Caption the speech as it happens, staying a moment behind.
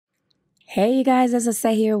Hey you guys, it's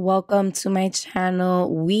Lissette here. Welcome to my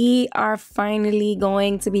channel. We are finally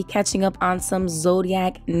going to be catching up on some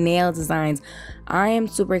Zodiac nail designs. I am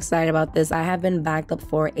super excited about this. I have been backed up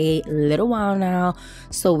for a little while now,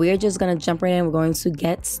 so we're just gonna jump right in. We're going to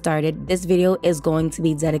get started. This video is going to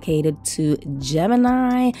be dedicated to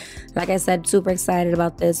Gemini. Like I said, super excited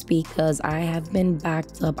about this because I have been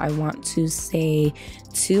backed up, I want to say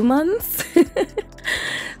 2 months.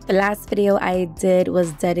 The last video I did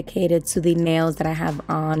was dedicated to the nails that I have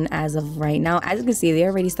on as of right now. As you can see, they're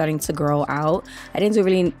already starting to grow out. I didn't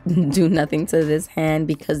really do nothing to this hand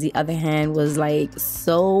because the other hand was like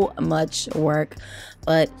so much work.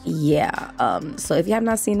 But yeah, so if you have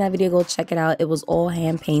not seen that video, go check it out. It was all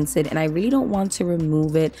hand painted and I really don't want to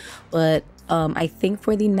remove it, but I think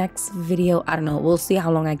for the next video, I don't know, we'll see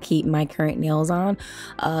how long I keep my current nails on.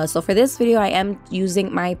 So for this video, I am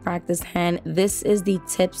using my practice hand. This is the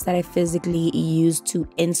tips that I physically use to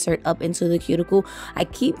insert up into the cuticle. I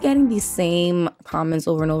keep getting the same comments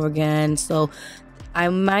over and over again, so I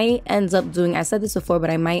might end up doing, I said this before, but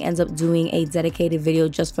I might end up doing a dedicated video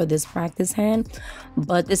just for this practice hand.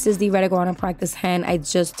 But this is the Red Iguana practice hand. I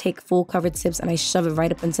just take full cover tips and I shove it right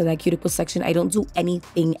up into that cuticle section. I don't do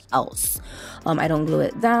anything else. I don't glue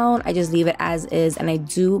it down. I just leave it as is, and I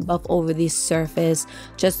do buff over the surface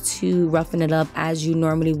just to roughen it up as you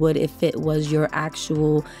normally would if it was your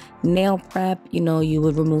actual nail prep. You know, you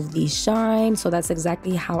would remove the shine. So that's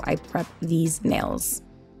exactly how I prep these nails.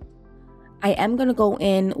 I am going to go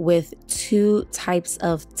in with 2 types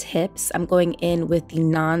of tips. I'm going in with the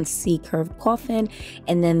non-C-curve coffin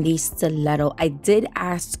and then the stiletto. I did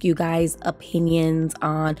ask you guys opinions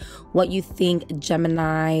on what you think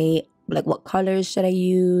Gemini, like what colors should I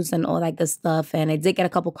use and all that good stuff, and I did get a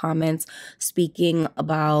couple comments speaking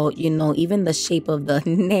about, you know, even the shape of the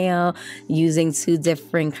nail, using 2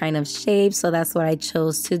 different kind of shapes. So that's what I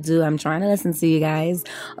chose to do. I'm trying to listen to you guys,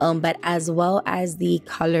 but as well as the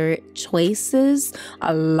color choices,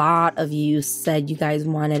 a lot of you said you guys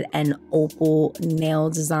wanted an opal nail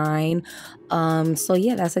design. So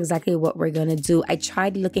yeah, that's exactly what we're gonna do. I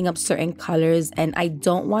tried looking up certain colors and I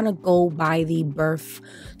don't want to go by the birth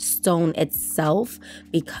stone itself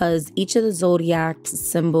because each of the zodiac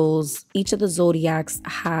symbols, each of the zodiacs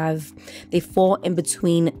they fall in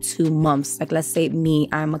between 2 months. Like let's say me,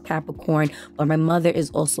 I'm a Capricorn, but my mother is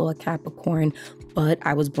also a Capricorn, but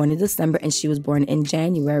I was born in December and she was born in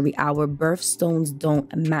January. Our birthstones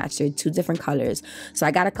don't match. They're 2 different colors. So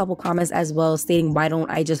I got a couple comments as well stating, why don't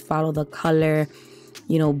I just follow the color,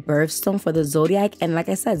 you know, birthstone for the zodiac? And like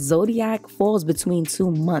I said, zodiac falls between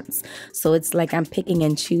 2 months. So it's like I'm picking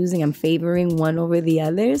and choosing. I'm favoring one over the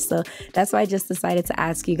other. So that's why I just decided to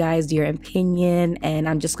ask you guys your opinion, and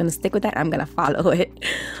I'm just going to stick with that. I'm going to follow it.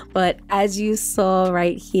 But as you saw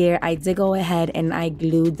right here, I did go ahead and I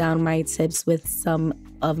glued down my tips with some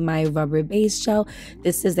of my rubber base gel.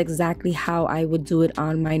 This is exactly how I would do it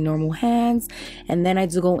on my normal hands. And then I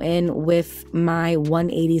do go in with my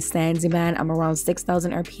 180 Sandy band. I'm around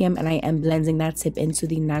 6,000 RPM and I am blending that tip into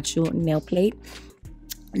the natural nail plate.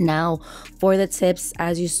 Now for the tips,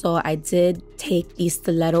 as you saw, I did take the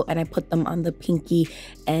stiletto and I put them on the pinky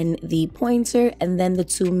and the pointer, and then the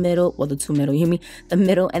 2 middle, well, the 2 middle, you hear me? The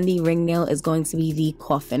middle and the ring nail is going to be the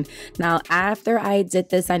coffin. Now after I did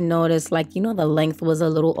this, I noticed, like, you know, the length was a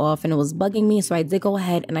little off and it was bugging me, so I did go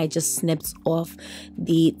ahead and I just snipped off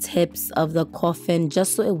the tips of the coffin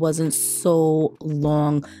just so it wasn't so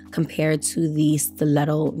long compared to the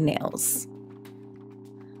stiletto nails.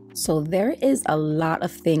 So there is a lot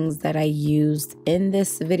of things that I used in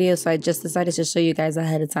this video, so I just decided to show you guys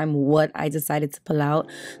ahead of time what I decided to pull out.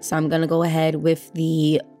 So I'm gonna go ahead with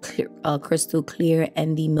the crystal clear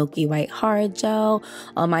and the milky white hard gel.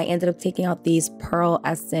 I ended up taking out these pearl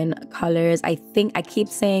essence colors. I think I keep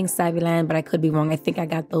saying Saviland, but I could be wrong. I think I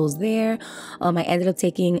got those there. I ended up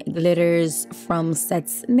taking glitters from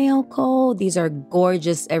Set's Nail Co. These are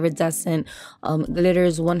gorgeous iridescent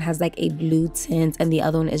glitters. One has like a blue tint and the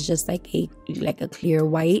other one is just like a clear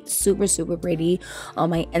white. Super pretty.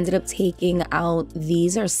 I ended up taking out,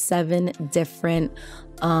 these are 7 different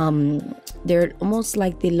they're almost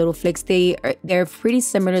like the little flicks. They're pretty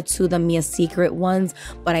similar to the Mia Secret ones,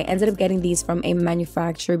 but I ended up getting these from a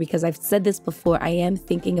manufacturer because I've said this before, I am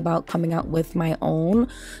thinking about coming out with my own.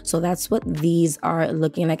 So that's what these are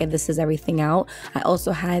looking like, and this is everything out. I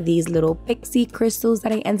also had these little pixie crystals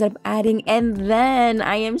that I ended up adding, and then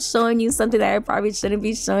I am showing you something that I probably shouldn't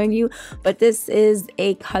be showing you, but this is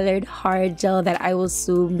a colored hard gel that I will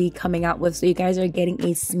soon be coming out with. So you guys are getting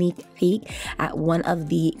a sneak peek at one of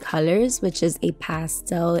the colors, which is a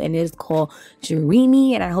pastel, and it is called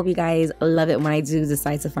Dreamy. And I hope you guys love it when I do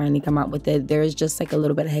decide to finally come out with it. There's just like a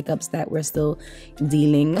little bit of hiccups that we're still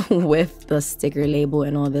dealing with the sticker label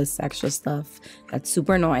and all this extra stuff. That's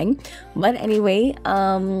super annoying. But anyway,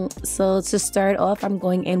 so to start off, I'm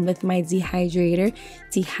going in with my dehydrator,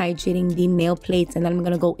 dehydrating the nail plates, and then I'm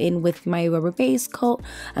gonna go in with my rubber base coat.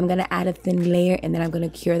 I'm gonna add a thin layer, and then I'm gonna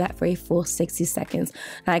cure that for a full 60 seconds.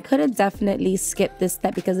 Now, I could have definitely skipped this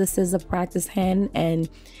step because this is a practice hand, and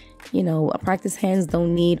you know, practice hands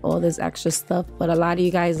don't need all this extra stuff, but a lot of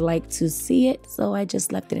you guys like to see it, so I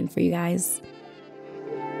just left it in for you guys.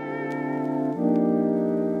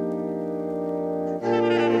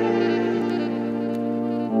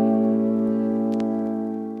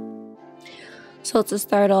 So to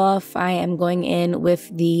start off, I am going in with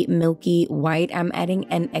the milky white. I'm adding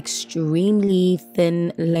an extremely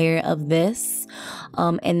thin layer of this.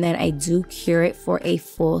 And then I do cure it for a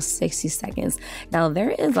full 60 seconds. Now, there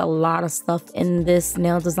is a lot of stuff in this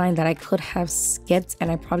nail design that I could have skipped,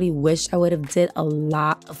 and I probably wish I would have did a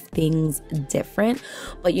lot of things different.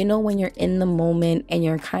 But you know, when you're in the moment and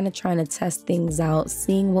you're kind of trying to test things out,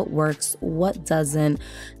 seeing what works, what doesn't,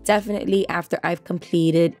 definitely after I've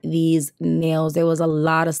completed these nails, there was a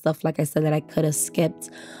lot of stuff, like I said, that I could have skipped.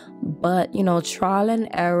 But you know, trial and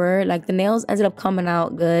error, like the nails ended up coming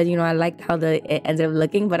out good. You know, I liked how it ended up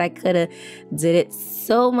looking, but I could have did it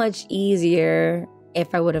so much easier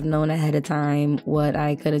if I would have known ahead of time what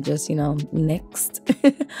I could have just, you know, nixed.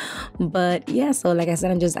 But yeah, so like I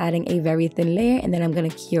said, I'm just adding a very thin layer, and then I'm gonna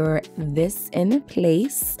cure this in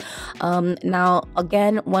place. Now,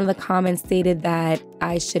 again, one of the comments stated that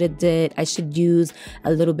I should use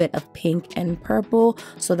a little bit of pink and purple,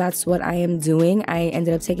 so that's what I am doing. I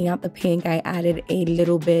ended up taking out the pink. I added a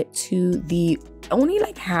little bit to the, only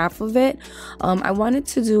like half of it. I wanted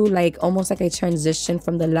to do like almost like a transition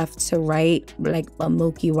from the left to right, like a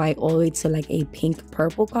milky white all the way to like a pink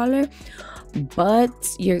purple color.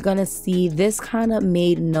 But you're gonna see this kind of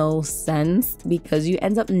made no sense because you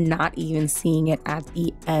end up not even seeing it at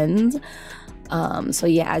the end. So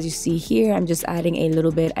yeah, as you see here, I'm just adding a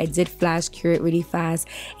little bit. I did flash cure it really fast,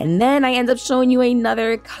 and then I end up showing you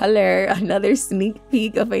another color, another sneak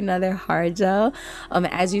peek of another hard gel.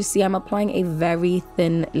 As you see, I'm applying a very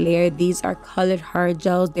thin layer. These are colored hard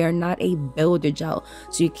gels. They are not a builder gel,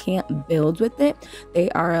 so you can't build with it. They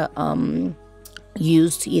are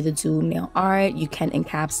used to either do nail art, you can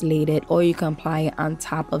encapsulate it, or you can apply it on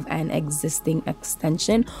top of an existing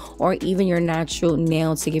extension, or even your natural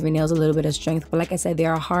nail to give your nails a little bit of strength. But like I said, they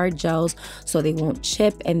are hard gels, so they won't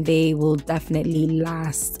chip, and they will definitely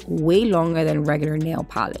last way longer than regular nail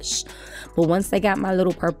polish. But once I got my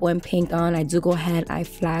little purple and pink on, I do go ahead, I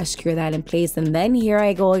flash cure that in place, and then here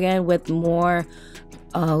I go again with more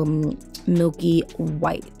milky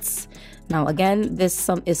whites. Now again, this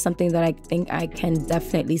is something that I think I can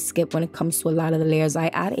definitely skip when it comes to a lot of the layers. I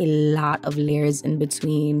add a lot of layers in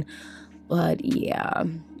between, but yeah,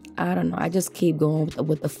 I don't know. I just keep going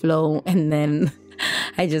with the flow, and then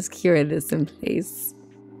I just cure this in place.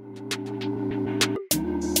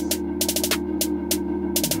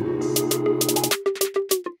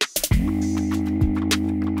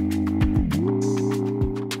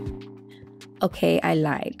 Okay, I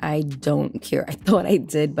lied. I don't cure. I thought I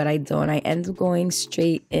did, but I don't. I end up going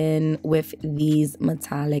straight in with these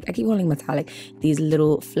metallic, I keep calling metallic, these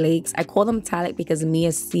little flakes. I call them metallic because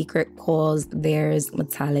Mia's Secret calls theirs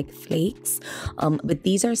metallic flakes. But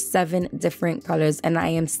these are 7 different colors, and I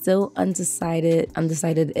am still undecided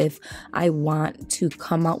if I want to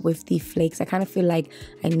come out with the flakes. I kind of feel like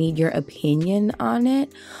I need your opinion on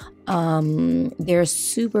it. They're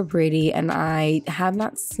super pretty, and I have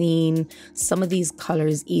not seen some of these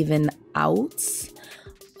colors even out.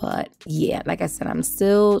 But yeah, like I said, I'm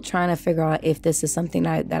still trying to figure out if this is something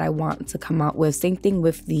that I want to come out with. Same thing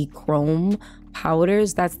with the chrome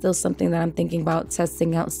powders. That's still something that I'm thinking about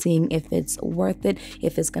testing out, seeing if it's worth it,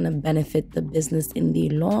 if it's going to benefit the business in the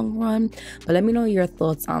long run. But let me know your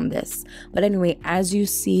thoughts on this. But anyway, as you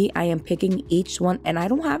see, I am picking each one, and I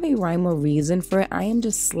don't have a rhyme or reason for it. I am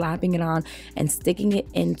just slapping it on and sticking it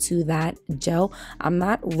into that gel. I'm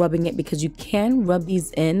not rubbing it because you can rub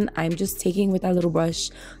these in. I'm just taking with that little brush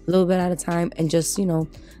a little bit at a time and just, you know,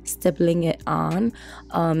 stippling it on.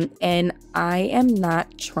 And I am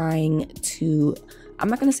not trying to, I'm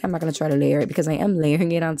not going to say I'm not going to try to layer it because I am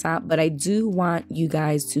layering it on top, but I do want you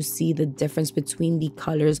guys to see the difference between the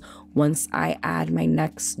colors once I add my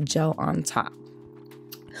next gel on top.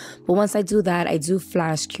 But once I do that, I do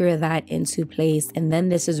flash cure that into place, and then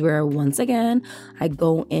this is where once again I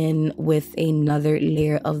go in with another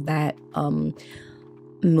layer of that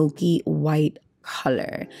milky white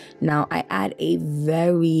color. Now I add a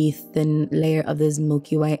very thin layer of this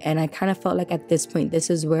milky white, and I kind of felt like at this point, this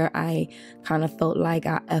is where I kind of felt like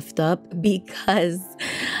I effed up, because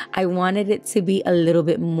I wanted it to be a little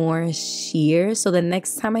bit more sheer. So the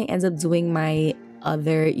next time I end up doing my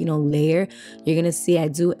other, you know, layer, you're gonna see I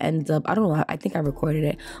do end up, I don't know, I think I recorded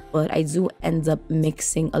it, but I do end up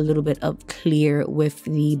mixing a little bit of clear with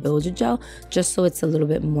the builder gel, just so it's a little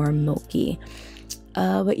bit more milky.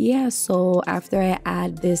 But yeah, so after I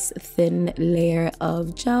add this thin layer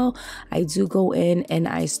of gel, I do go in and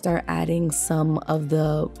I start adding some of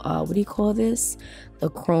the what do you call this, the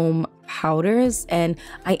chrome powders. And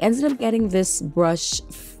I ended up getting this brush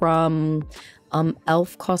from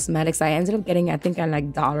Elf Cosmetics. I ended up getting, I think, at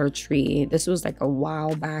like Dollar Tree. This was like a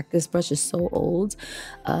while back. This brush is so old.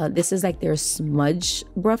 This is like their smudge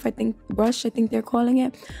brush, I think they're calling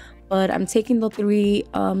it. But I'm taking the 3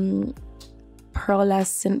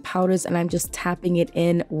 pearlescent powders and I'm just tapping it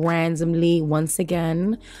in randomly once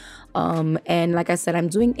again. And like I said, I'm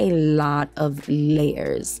doing a lot of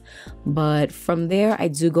layers, but from there I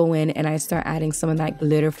do go in and I start adding some of that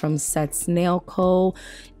glitter from Set's Nail Co.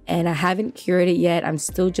 And I haven't cured it yet. I'm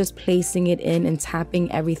still just placing it in and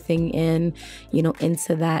tapping everything in, you know,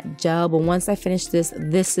 into that gel. But once I finish this,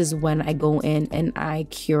 this is when I go in and I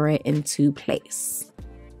cure it into place.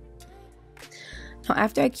 Now,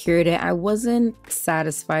 after I cured it, I wasn't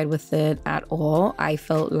satisfied with it at all. I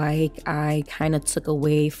felt like I kind of took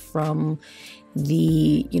away from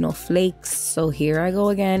the, you know, flakes. So here I go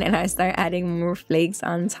again and I start adding more flakes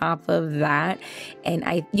on top of that.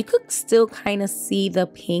 And you could still kind of see the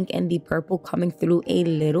pink and the purple coming through a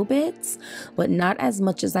little bit, but not as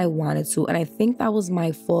much as I wanted to. And I think that was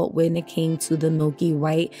my fault when it came to the milky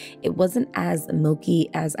white. It wasn't as milky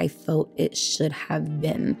as I felt it should have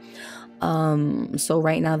been. So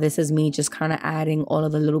right now this is me just kind of adding all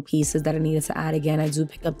of the little pieces that I needed to add. Again, I do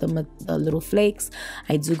pick up the little flakes.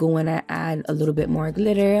 I do go in and add a little bit more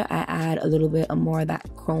glitter. I add a little bit more of that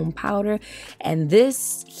chrome powder. And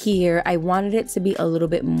this here, I wanted it to be a little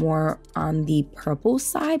bit more on the purple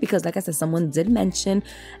side, because like I said, someone did mention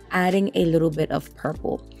adding a little bit of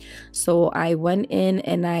purple. So I went in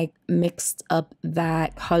and I mixed up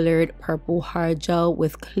that colored purple hard gel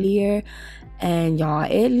with clear. And y'all,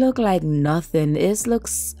 it looked like nothing. It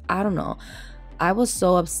looks, I don't know. I was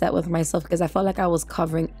so upset with myself because I felt like I was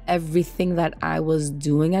covering everything that I was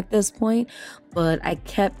doing at this point. But I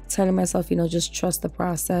kept telling myself, you know, just trust the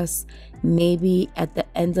process. Maybe at the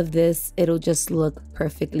end of this, it'll just look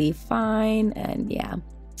perfectly fine. And yeah,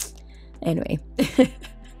 anyway.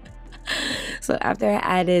 So after I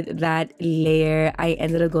added that layer, I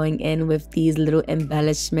ended up going in with these little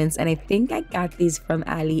embellishments, and I think I got these from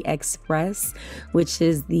AliExpress, which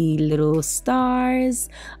is the little stars,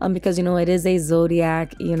 because you know it is a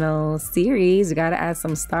Zodiac, you know, series. You gotta add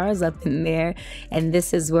some stars up in there. And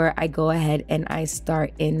this is where I go ahead and I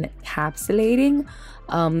start encapsulating.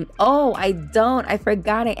 Oh, I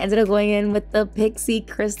forgot. I ended up going in with the pixie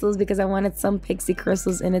crystals because I wanted some pixie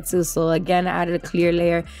crystals in it too. So again, I added a clear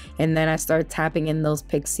layer and then I start tapping in those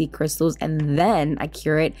pixie crystals, and then I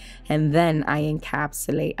cure it and then I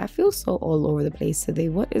encapsulate. I feel so all over the place today.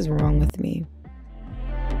 What is wrong with me?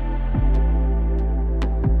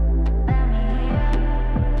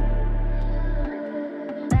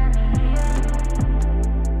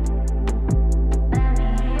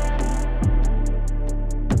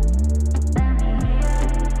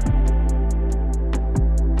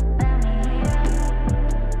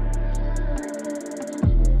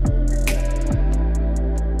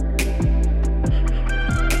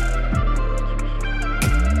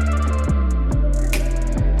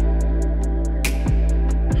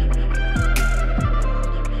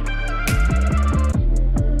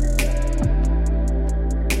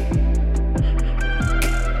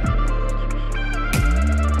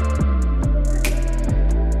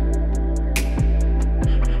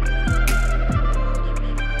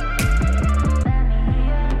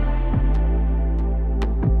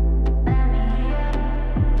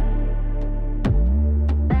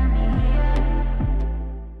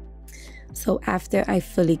 So after I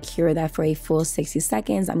fully cure that for a full 60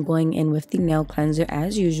 seconds, I'm going in with the nail cleanser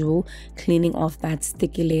as usual, cleaning off that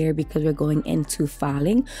sticky layer because we're going into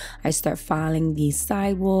filing. I start filing these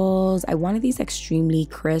side walls. I wanted these extremely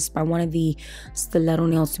crisp. I wanted the stiletto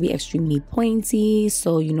nails to be extremely pointy.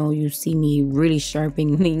 So, you know, you see me really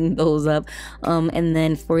sharpening those up. And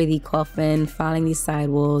then for the coffin, filing these side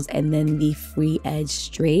walls and then the free edge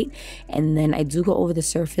straight. And then I do go over the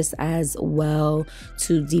surface as well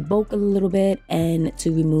to debulk a little bit, and to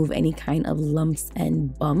remove any kind of lumps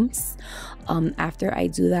and bumps. After I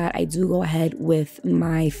do that, I do go ahead with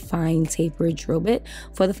my fine taper drill bit.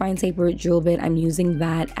 For the fine taper drill bit, I'm using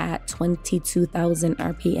that at 22,000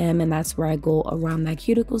 RPM, and that's where I go around that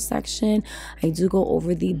cuticle section. I do go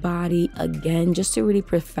over the body again just to really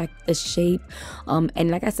perfect the shape,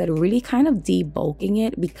 and like I said, really kind of debulking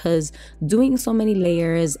it, because doing so many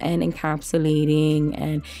layers and encapsulating,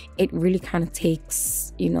 and it really kind of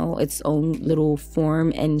takes, you know, its own little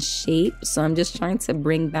form and shape. So I'm just trying to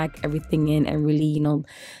bring back everything in and really, you know,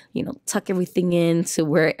 tuck everything in to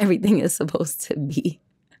where everything is supposed to be.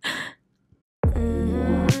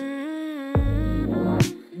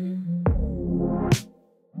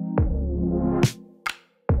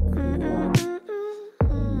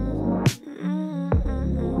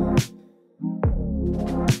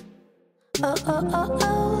 Oh, oh, oh,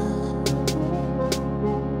 oh.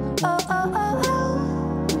 Oh, oh, oh, oh.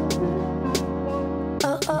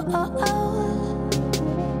 Oh, oh, oh, oh.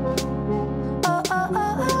 Oh, oh,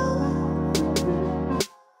 oh, oh.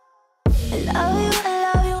 I love you, I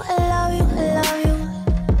love you, I love you, I love you.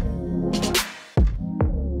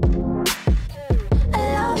 I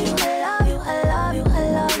love you, I love you, I love you, I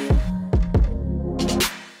love you.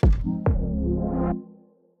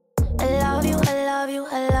 I love you, I love you,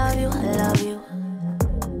 I love you, I love you.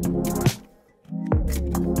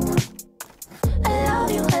 I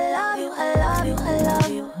love you, I love you, I love you, I love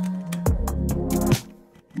you.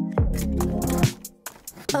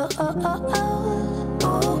 Oh, oh, oh, oh.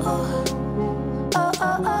 Oh, oh. Oh,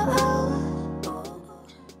 oh, oh, oh.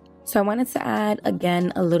 So I wanted to add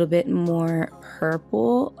again a little bit more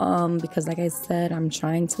purple, because like I said, I'm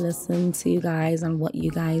trying to listen to you guys on what you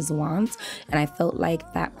guys want, and I felt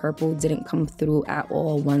like that purple didn't come through at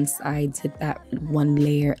all once I did that one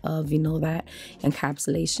layer of, you know, that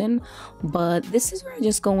encapsulation. But this is where I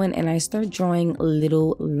just go in and I start drawing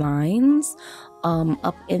little lines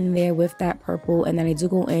up in there with that purple, and then I do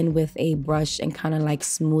go in with a brush and kind of like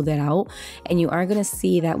smooth it out. And you are gonna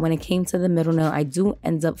see that when it came to the middle nail, I do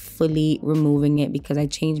end up fully removing it because I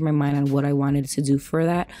changed my mind on what I wanted to do for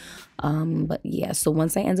that. But yeah, so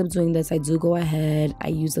once I end up doing this, I do go ahead, I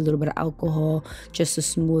use a little bit of alcohol just to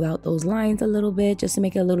smooth out those lines a little bit, just to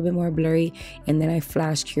make it a little bit more blurry, and then I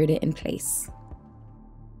flash cured it in place.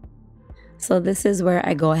 So this is where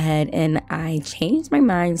I go ahead and I change my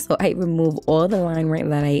mind. So I remove all the line work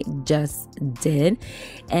that I just did.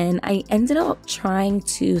 And I ended up trying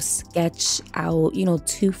to sketch out, you know,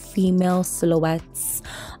 two female silhouettes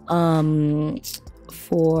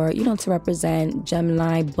for, you know, to represent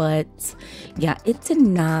Gemini, but yeah, it did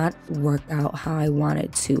not work out how I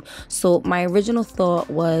wanted to. So my original thought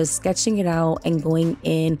was sketching it out and going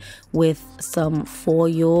in with some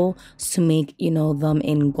foil to make, you know, them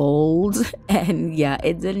in gold, and yeah,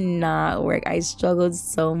 it did not work. I struggled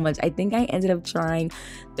so much. I think I ended up trying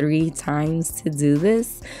 3 times to do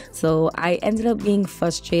this, so I ended up being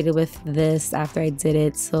frustrated with this after I did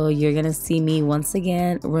it. So you're gonna see me once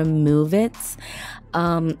again remove it.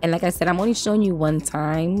 And like I said, I'm only showing you one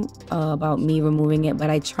time about me removing it, but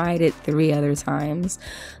I tried it 3 other times.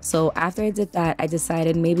 So after I did that, I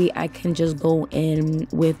decided maybe I can just go in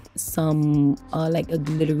with some like a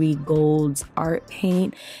glittery gold art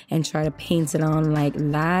paint and try to paint it on like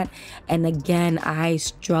that. And again, I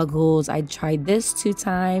struggled. I tried this 2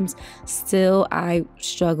 times, still I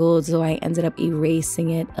struggled, so I ended up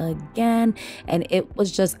erasing it again, and it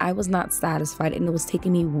was just, I was not satisfied, and it was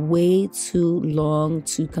taking me way too long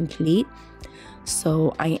to complete.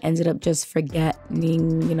 So I ended up just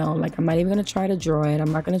forgetting, you know, like I'm not even gonna try to draw it,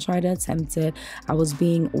 I'm not gonna try to attempt it. I was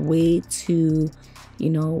being way too,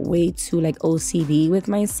 you know, way too like OCD with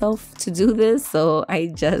myself to do this, so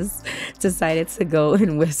I just decided to go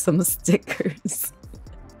in with some stickers.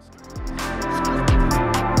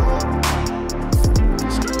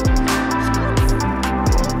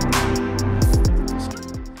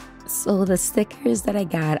 So the stickers that I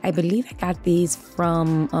got, I believe I got these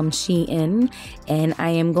from Shein, and I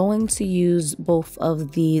am going to use both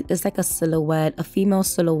of these. It's like a silhouette, a female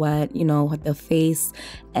silhouette, you know, with the face,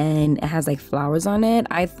 and it has like flowers on it.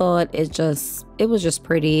 I thought it was just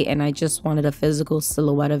pretty, and I just wanted a physical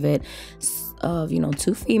silhouette of it, of, you know,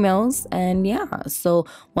 2 females. And yeah, so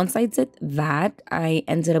once I did that, I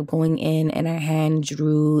ended up going in and I hand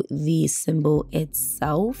drew the symbol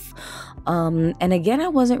itself. And again, I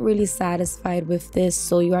wasn't really satisfied with this,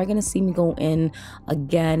 so you are gonna see me go in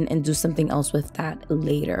again and do something else with that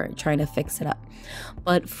later, trying to fix it up.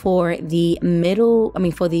 But for the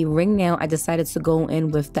for the ring nail, I decided to go in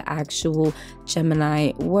with the actual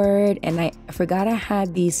Gemini word, and I forgot I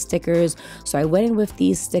had these stickers, so I went in with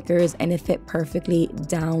these stickers and it fit perfectly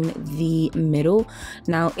down the middle.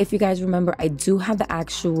 Now, if you guys remember, I do have the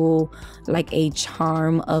actual like a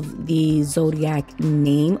charm of the Zodiac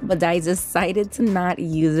name, but I decided to not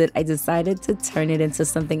use it. I decided to turn it into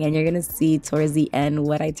something, and you're gonna see towards the end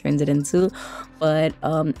what I turned it into. But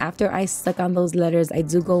after I stuck on those letters, I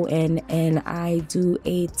do go in and I do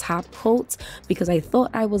a top coat because I thought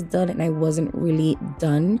I was done and I wasn't really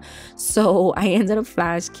done. So I ended up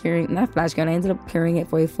I ended up curing it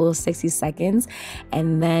for a full 60 seconds.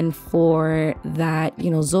 And then for that, you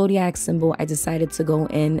know, Zodiac symbol, I decided to go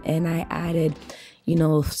in and I added, you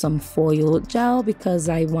know, some foil gel because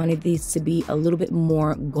I wanted these to be a little bit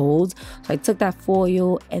more gold. So I took that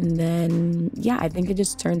foil, and then yeah, I think it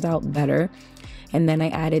just turned out better. And then I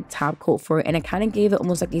added top coat for it, and it kind of gave it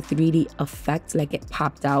almost like a 3D effect, like it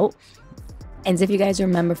popped out. And if you guys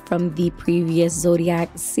remember from the previous Zodiac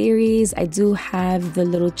series, I do have the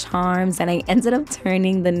little charms, and I ended up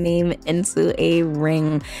turning the name into a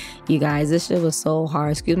ring. You guys, this shit was so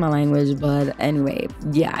hard, excuse my language, but anyway,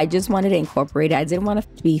 yeah, I just wanted to incorporate it. I didn't want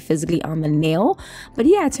it to be physically on the nail, but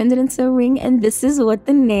yeah, I turned it into a ring, and this is what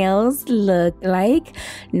the nails look like.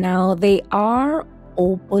 Now, they are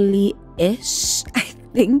opaly-ish.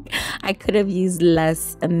 I think I could have used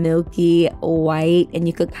less milky white, and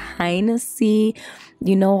you could kind of see,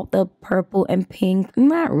 you know, the purple and pink.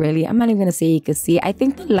 Not really, I'm not even gonna say you could see. I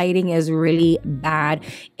think the lighting is really bad.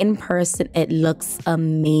 In person it looks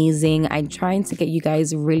amazing. I'm trying to get you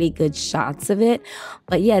guys really good shots of it,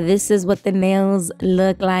 but yeah, this is what the nails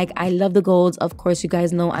look like. I love the golds. Of course, you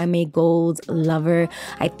guys know I'm a gold lover.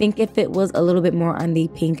 I think if it was a little bit more on the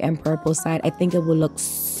pink and purple side, I think it would look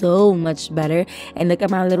so much better. And look at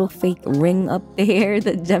my little fake ring up there,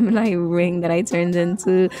 the Gemini ring that I turned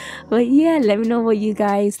into. But yeah, let me know what you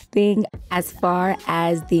guys think. As far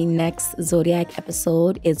as the next Zodiac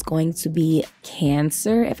episode is going to be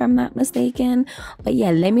Cancer, if I'm not mistaken. But yeah,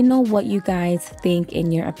 let me know what you guys think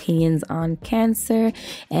in your opinions on Cancer,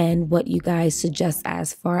 and what you guys suggest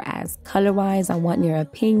as far as color wise. I want your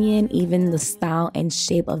opinion, even the style and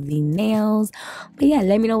shape of the nails. But yeah,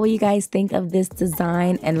 let me know what you guys think of this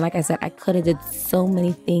design. And like I said, I could have did so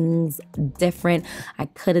many things different. I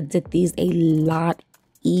could have did these a lot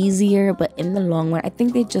easier, but in the long run I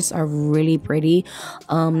think they just are really pretty.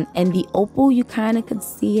 And the opal, you kind of could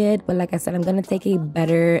see it, but like I said, I'm gonna take a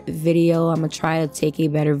better video. I'm gonna try to take a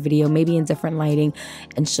better video, maybe in different lighting,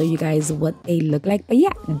 and show you guys what they look like. But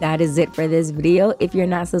yeah, that is it for this video. If you're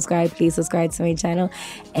not subscribed, please subscribe to my channel,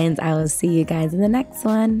 and I will see you guys in the next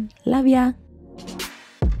one. Love ya.